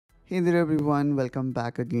Hey there everyone, welcome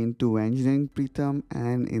back again to Engineering Pritam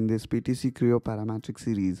and in this PTC Creo Parametric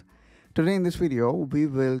series. Today in this video, we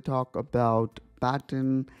will talk about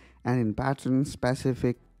pattern and in pattern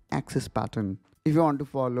specific axis pattern. If you want to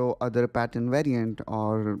follow other pattern variant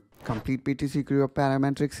or complete PTC Creo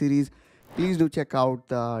Parametric series, please do check out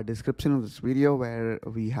the description of this video where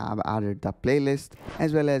we have added the playlist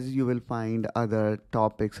as well as you will find other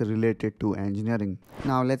topics related to engineering.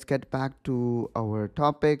 Now let's get back to our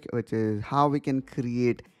topic, which is how we can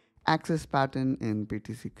create axis pattern in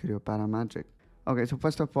PTC Creo Parametric. Okay, so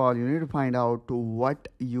first of all, you need to find out what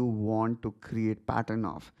you want to create pattern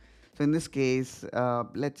of. So in this case,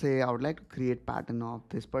 let's say I would like to create pattern of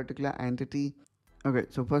this particular entity. Okay,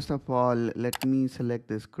 so first of all, let me select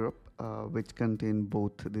this group which contain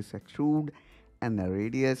both this extrude and the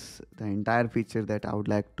radius, the entire feature that I would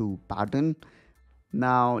like to pattern.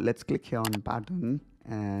 Now let's click here on pattern,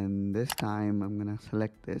 and this time I'm gonna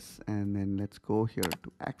select this, and then let's go here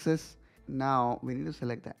to axis. Now we need to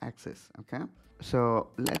select the axis. Okay, so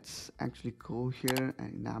let's actually go here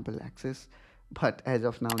and enable axis, but as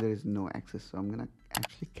of now there is no axis, so I'm gonna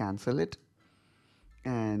actually cancel it,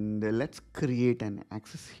 and let's create an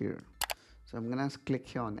axis here. So I'm gonna click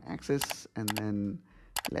here on axis, and then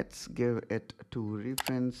let's give it to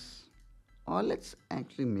reference, or let's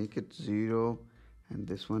actually make it 0 and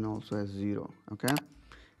this one also as 0. Okay,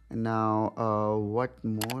 and now what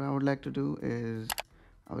more I would like to do is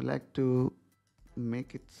I would like to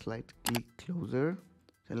make it slightly closer,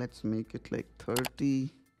 so let's make it like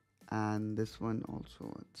 30, and this one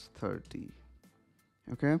also it's 30.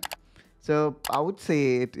 Okay, so I would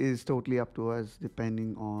say it is totally up to us.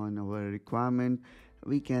 Depending on our requirement,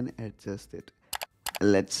 we can adjust it.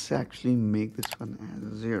 Let's actually make this one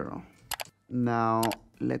as 0. Now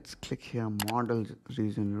let's click here model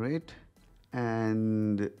regenerate,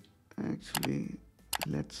 and actually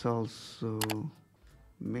let's also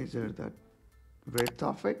measure the width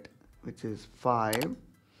of it, which is 5.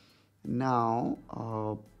 Now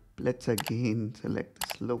let's again select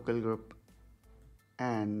this local group,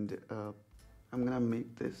 and I'm gonna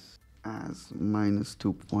make this as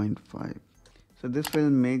 -2.5. so this will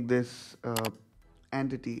make this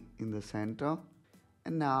entity in the center.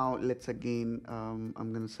 And now let's again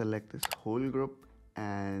I'm gonna select this whole group,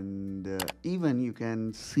 and even you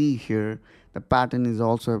can see here the pattern is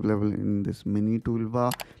also available in this mini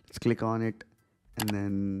toolbar. Let's click on it and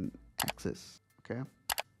then axis. Okay,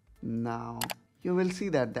 now you will see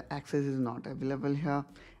that the axis is not available here,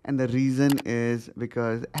 and the reason is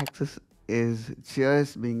because axis is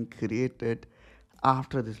just being created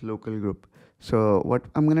after this local group. So what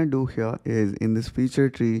I'm gonna do here is in this feature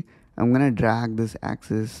tree, I'm gonna drag this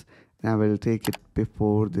axis and I will take it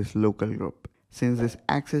before this local group. Since this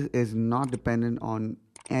axis is not dependent on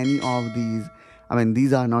any of these, I mean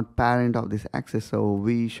these are not parent of this axis, so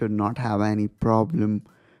we should not have any problem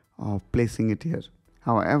of placing it here.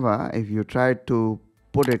 However, if you try to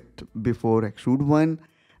put it before extrude 1,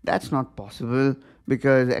 that's not possible,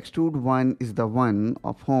 because extrude 1 is the one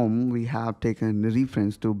of whom we have taken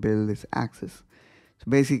reference to build this axis. So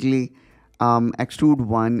basically extrude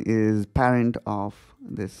 1 is parent of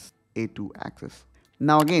this A2 axis.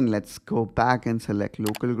 Now again, let's go back and select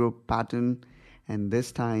local group pattern, and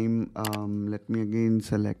this time let me again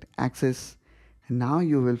select axis, and now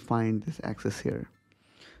you will find this axis here.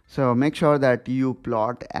 So make sure that you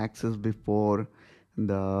plot axis before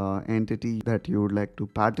the entity that you would like to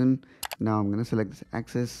pattern. Now I'm going to select this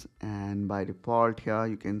axis, and by default here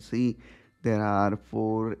you can see there are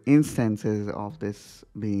 4 instances of this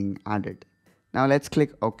being added. Now let's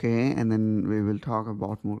click OK, and then we will talk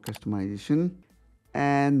about more customization.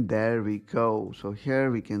 And there we go. So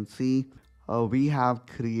here we can see we have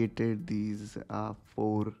created these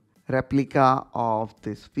 4 replica of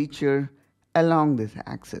this feature along this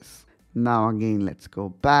axis. Now again, let's go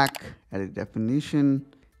back, edit definition,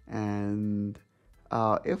 and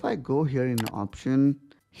if I go here in option,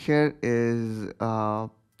 here is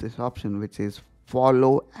this option which is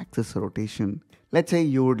follow axis rotation. Let's say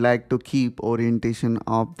you would like to keep orientation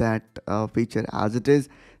of that feature as it is,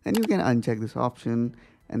 then you can uncheck this option.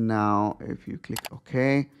 And now if you click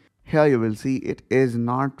OK, here you will see it is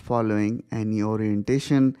not following any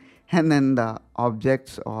orientation, and then the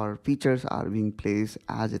objects or features are being placed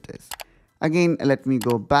as it is. Again, let me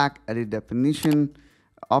go back, edit definition,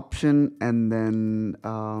 option, and then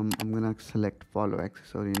I'm gonna select follow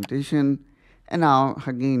axis orientation, and now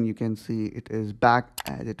again you can see it is back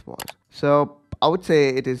as it was. So I would say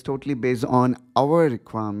it is totally based on our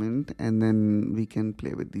requirement, and then we can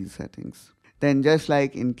play with these settings. Then just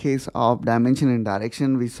like in case of dimension and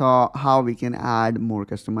direction, we saw how we can add more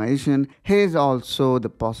customization. Here's also the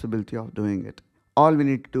possibility of doing it. All we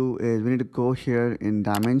need to do is we need to go here in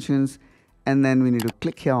dimensions, and then we need to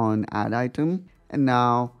click here on add item. And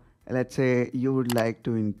now let's say you would like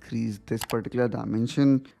to increase this particular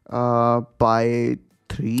dimension by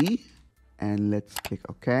 3, and let's click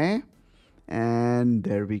OK. And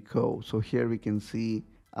there we go. So here we can see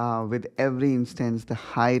with every instance the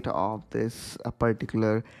height of this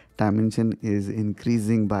particular dimension is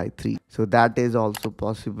increasing by 3. So that is also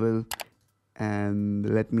possible. And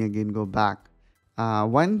let me again go back.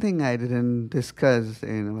 One thing I didn't discuss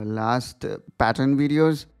in our last pattern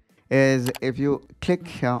videos is if you click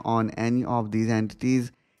here on any of these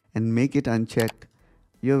entities and make it unchecked,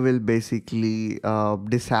 you will basically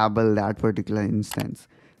disable that particular instance.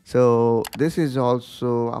 So this is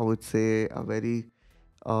also, I would say, a very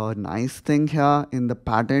nice thing here in the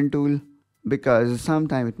pattern tool, because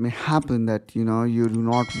sometimes it may happen that you do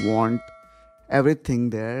not want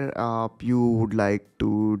everything there. You would like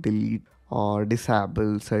to delete or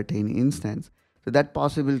disable certain instance, so that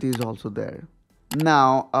possibility is also there.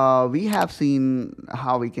 Now we have seen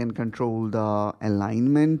how we can control the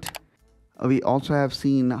alignment. We also have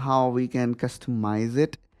seen how we can customize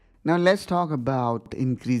it. Now let's talk about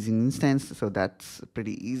increasing instance. So that's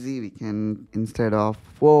pretty easy. We can, instead of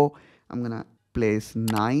 4, I'm gonna place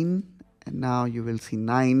 9, and now you will see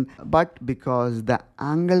 9. But because the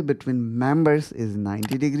angle between members is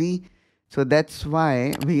 90 degree, so that's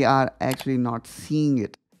why we are actually not seeing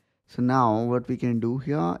it. So now what we can do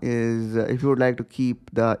here is if you would like to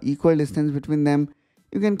keep the equal distance between them,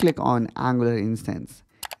 you can click on angular instance.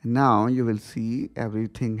 Now you will see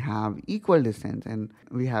everything have equal distance, and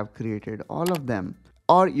we have created all of them.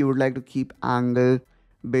 Or you would like to keep angle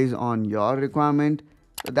based on your requirement,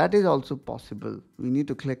 so that is also possible. We need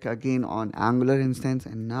to click again on angular instance,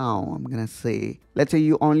 and now I'm gonna say, let's say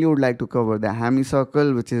you only would like to cover the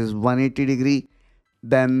semicircle, which is 180 degree.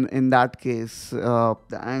 Then in that case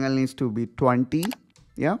the angle needs to be 20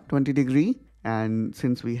 degree. And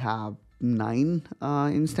since we have 9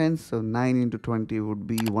 instance, so 9 into 20 would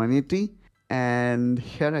be 180. And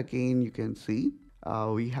here again you can see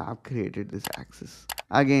we have created this axis.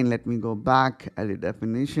 Again, let me go back, edit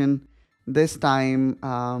definition. This time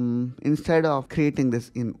instead of creating this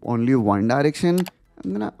in only one direction,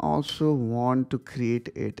 I'm gonna also want to create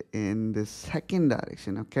it in the second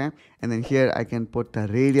direction. Okay, and then here I can put the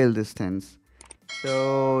radial distance.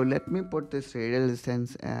 So let me put this radial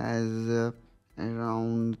distance as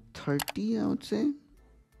around 30, I would say.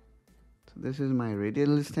 So this is my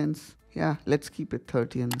radial distance. Yeah, let's keep it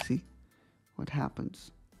 30 and see what happens.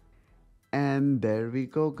 And there we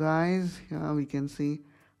go, guys. Here we can see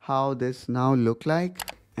how this now look like.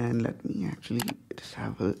 And let me actually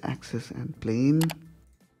disable axis and plane.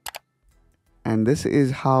 And this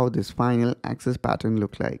is how this final axis pattern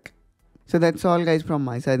look like. So that's all, guys, from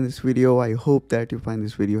my side in this video. I hope that you find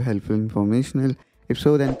this video helpful and informational. If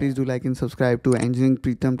so, then please do like and subscribe to Engineering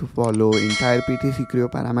Pritam to follow entire PTC Creo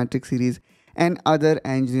Parametric series and other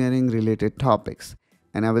engineering related topics.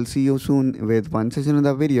 And I will see you soon with one such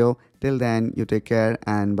another video. Till then, you take care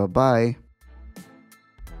and bye bye.